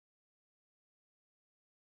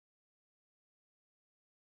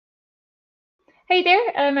Hey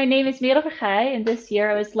there, my name is Merel Vergaaij, and this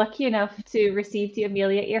year I was lucky enough to receive the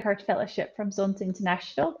Amelia Earhart Fellowship from Zonta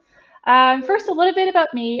International. First, a little bit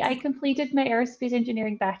about me. I completed my aerospace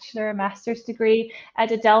engineering bachelor and master's degree at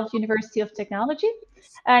the Delft University of Technology.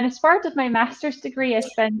 And as part of my master's degree, I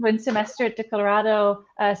spent one semester at the Colorado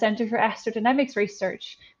Center for Astrodynamics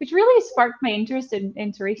Research, which really sparked my interest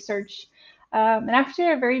into research. And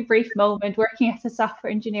after a very brief moment working as a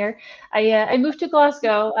software engineer, I moved to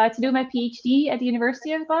Glasgow to do my PhD at the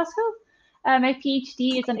University of Glasgow. My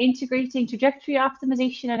PhD is on integrating trajectory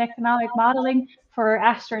optimization and economic modeling for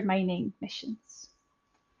asteroid mining missions.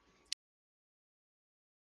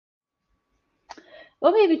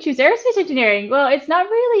 What made me choose aerospace engineering? Well, it's not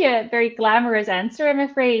really a very glamorous answer, I'm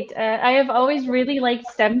afraid. I have always really liked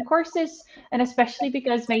STEM courses, and especially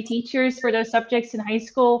because my teachers for those subjects in high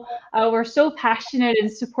school were so passionate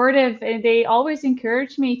and supportive, and they always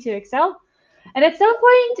encouraged me to excel. And at some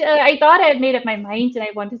point, I thought I had made up my mind and I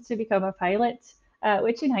wanted to become a pilot,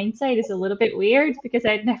 which in hindsight is a little bit weird because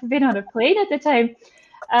I'd never been on a plane at the time.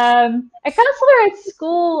 A counselor at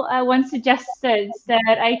school once suggested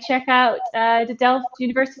that I check out the Delft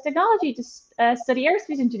University of Technology to study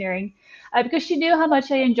aerospace engineering because she knew how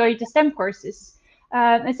much I enjoyed the STEM courses.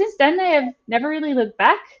 And since then, I have never really looked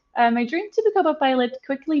back. My dream to become a pilot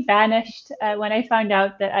quickly vanished when I found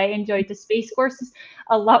out that I enjoyed the space courses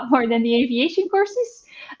a lot more than the aviation courses.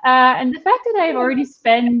 And the fact that I've already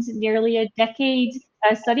spent nearly a decade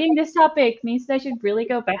studying this topic means that I should really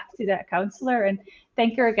go back to that counselor and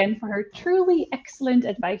thank her again for her truly excellent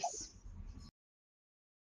advice.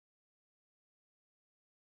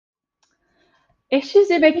 Issues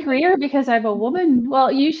in my career because I'm a woman.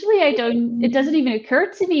 Well, usually I don't, it doesn't even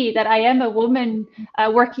occur to me that I am a woman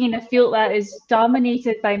working in a field that is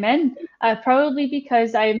dominated by men, probably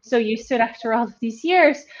because I'm so used to it after all of these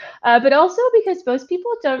years, but also because most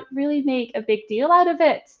people don't really make a big deal out of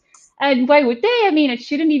it. And why would they? I mean, it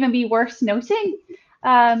shouldn't even be worth noting.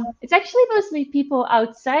 It's actually mostly people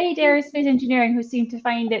outside aerospace engineering who seem to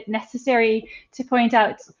find it necessary to point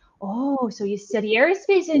out, oh, so you study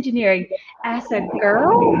aerospace engineering as a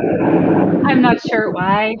girl? I'm not sure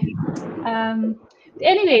why. Um,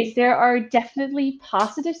 Anyways, there are definitely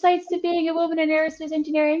positive sides to being a woman in aerospace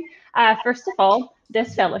engineering. First of all,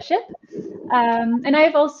 this fellowship. And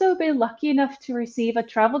I've also been lucky enough to receive a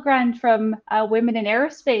travel grant from Women in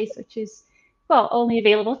Aerospace, which is, well, only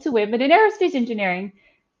available to women in aerospace engineering.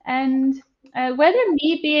 And whether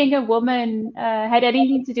me being a woman had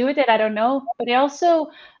anything to do with it, I don't know. But I also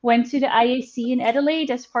went to the IAC in Adelaide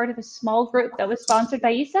as part of a small group that was sponsored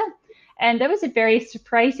by ESA. And there was a very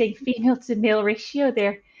surprising female to male ratio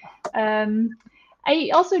there. Um,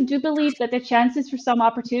 I also do believe that the chances for some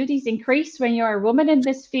opportunities increase when you're a woman in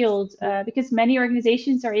this field because many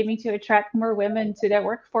organizations are aiming to attract more women to their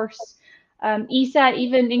workforce. ESA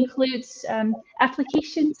even includes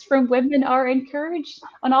applications from women are encouraged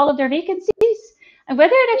on all of their vacancies. And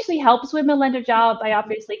whether it actually helps women land a job, I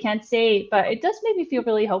obviously can't say, but it does make me feel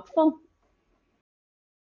really hopeful.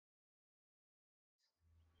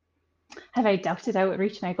 Have I doubted I would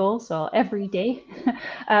reach my goals? Well, every day.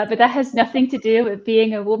 But that has nothing to do with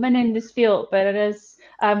being a woman in this field, but it is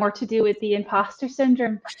more to do with the imposter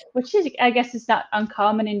syndrome, which is, I guess, is not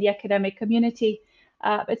uncommon in the academic community.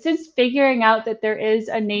 But since figuring out that there is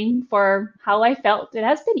a name for how I felt, it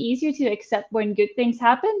has been easier to accept when good things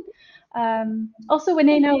happen. Also, when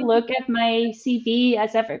I now look at my CV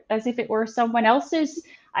as if it were someone else's,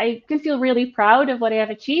 I can feel really proud of what I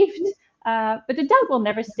have achieved. But the doubt will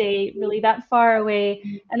never stay really that far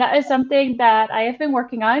away. And that is something that I have been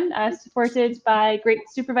working on, supported by great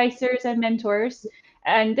supervisors and mentors.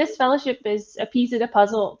 And this fellowship is a piece of the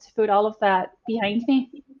puzzle to put all of that behind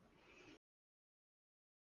me.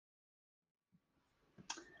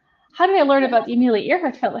 How did I learn about the Amelia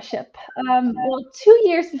Earhart Fellowship? Well, 2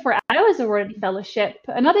 years before I was awarded the fellowship,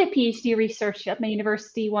 another PhD researcher at my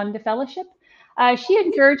university won the fellowship. She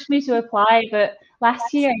encouraged me to apply, but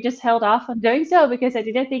last year I just held off on doing so because I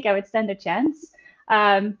didn't think I would stand a chance.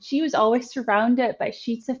 She was always surrounded by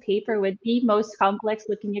sheets of paper with the most complex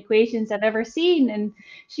looking equations I've ever seen, and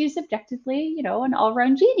she's objectively, an all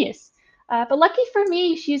round genius. But lucky for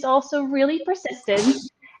me, she's also really persistent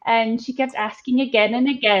and she kept asking again and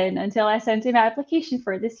again until I sent in my application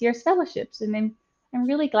for this year's fellowships. And I'm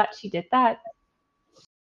really glad she did that.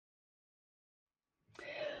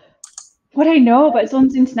 What I know about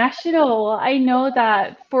Zonta International, I know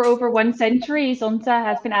that for over 1 century, Zonta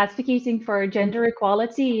has been advocating for gender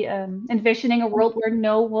equality, envisioning a world where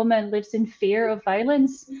no woman lives in fear of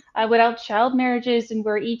violence, without child marriages, and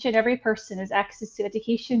where each and every person has access to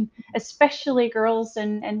education, especially girls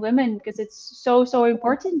and women, because it's so, so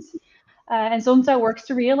important. And Zonta works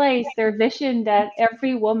to realize their vision that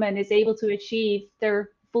every woman is able to achieve their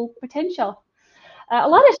full potential. A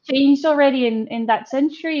lot has changed already in that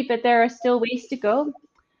century, but there are still ways to go.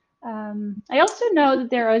 I also know that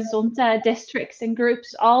there are Zonta districts and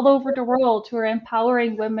groups all over the world who are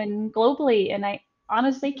empowering women globally, and I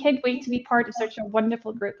honestly can't wait to be part of such a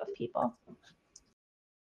wonderful group of people.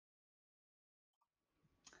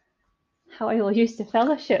 How I will use the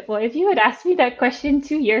fellowship. Well, if you had asked me that question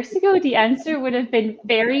 2 years ago, the answer would have been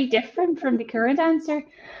very different from the current answer.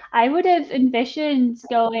 I would have envisioned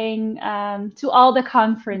going to all the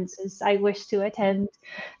conferences I wish to attend.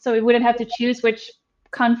 So we wouldn't have to choose which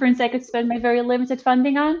conference I could spend my very limited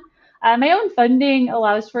funding on. My own funding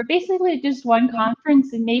allows for basically just one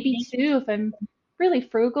conference and maybe two if I'm really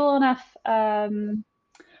frugal enough.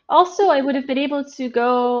 Also, I would have been able to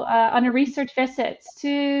go on a research visit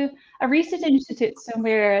to a research institute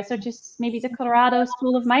somewhere, such as maybe the Colorado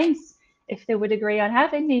School of Mines, if they would agree on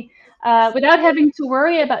having me, without having to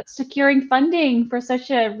worry about securing funding for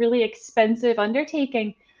such a really expensive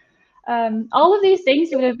undertaking. All of these things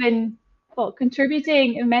would have been, well,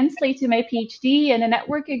 contributing immensely to my PhD and the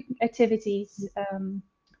networking activities.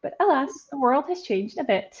 But alas, the world has changed a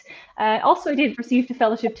bit. Also, I did receive the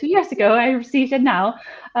fellowship 2 years ago. I received it now.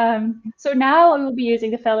 So now I will be using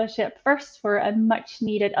the fellowship first for a much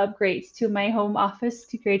needed upgrade to my home office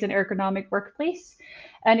to create an ergonomic workplace.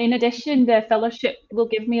 And in addition, the fellowship will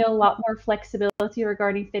give me a lot more flexibility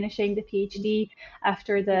regarding finishing the PhD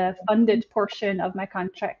after the funded portion of my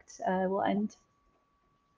contract will end.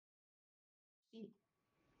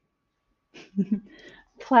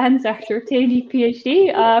 Plans after obtaining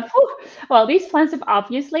PhD. Well, these plans have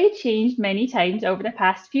obviously changed many times over the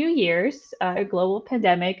past few years. A global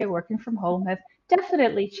pandemic and working from home have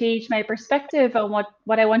definitely changed my perspective on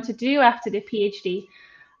what I want to do after the PhD.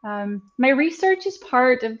 My research is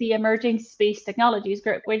part of the Emerging Space Technologies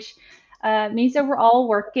group, which means that we're all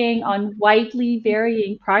working on widely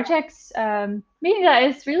varying projects, meaning that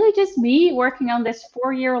it's really just me working on this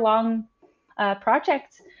 4 year long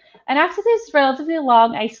project. And after this relatively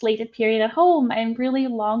long isolated period at home, I'm really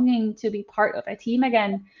longing to be part of a team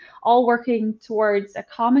again, all working towards a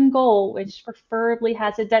common goal, which preferably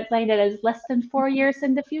has a deadline that is less than 4 years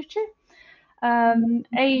in the future.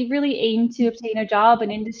 I really aim to obtain a job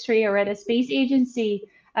in industry or at a space agency,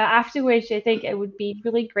 after which I think it would be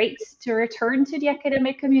really great to return to the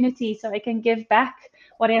academic community so I can give back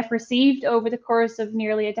what I have received over the course of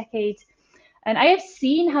nearly a decade. And I have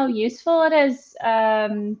seen how useful it is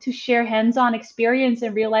to share hands-on experience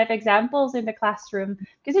and real-life examples in the classroom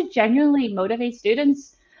because it genuinely motivates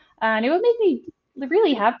students. And it would make me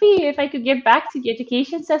really happy if I could give back to the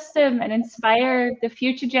education system and inspire the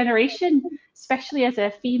future generation, especially as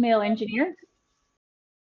a female engineer.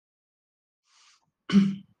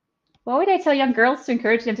 What would I tell young girls to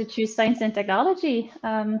encourage them to choose science and technology?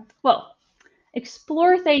 Well,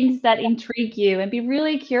 explore things that intrigue you and be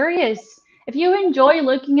really curious. If you enjoy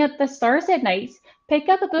looking at the stars at night, pick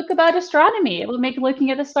up a book about astronomy. It will make looking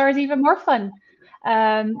at the stars even more fun.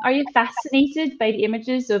 Are you fascinated by the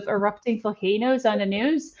images of erupting volcanoes on the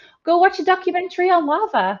news? Go watch a documentary on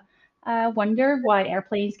lava. Wonder why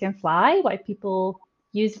airplanes can fly, why people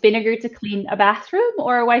use vinegar to clean a bathroom,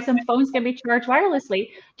 or why some phones can be charged wirelessly.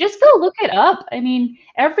 Just go look it up. I mean,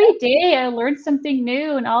 every day I learn something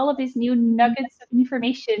new, and all of these new nuggets of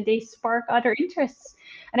information, they spark other interests.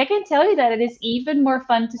 And I can tell you that it is even more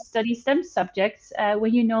fun to study STEM subjects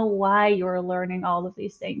when you know why you're learning all of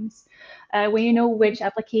these things, when you know which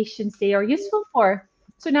applications they are useful for.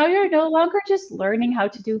 So now you're no longer just learning how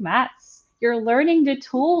to do maths. You're learning the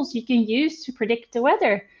tools you can use to predict the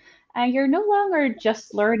weather. And you're no longer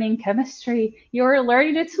just learning chemistry. You're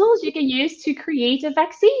learning the tools you can use to create a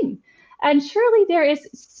vaccine. And surely there is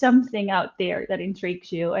something out there that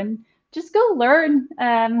intrigues you. And just go learn.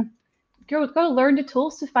 Go learn the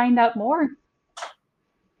tools to find out more.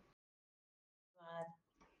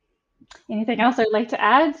 Anything else I'd like to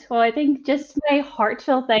add? Well, I think just my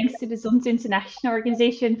heartfelt thanks to the Zonta International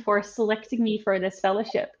Organization for selecting me for this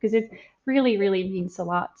fellowship because it really, really means a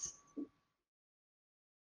lot.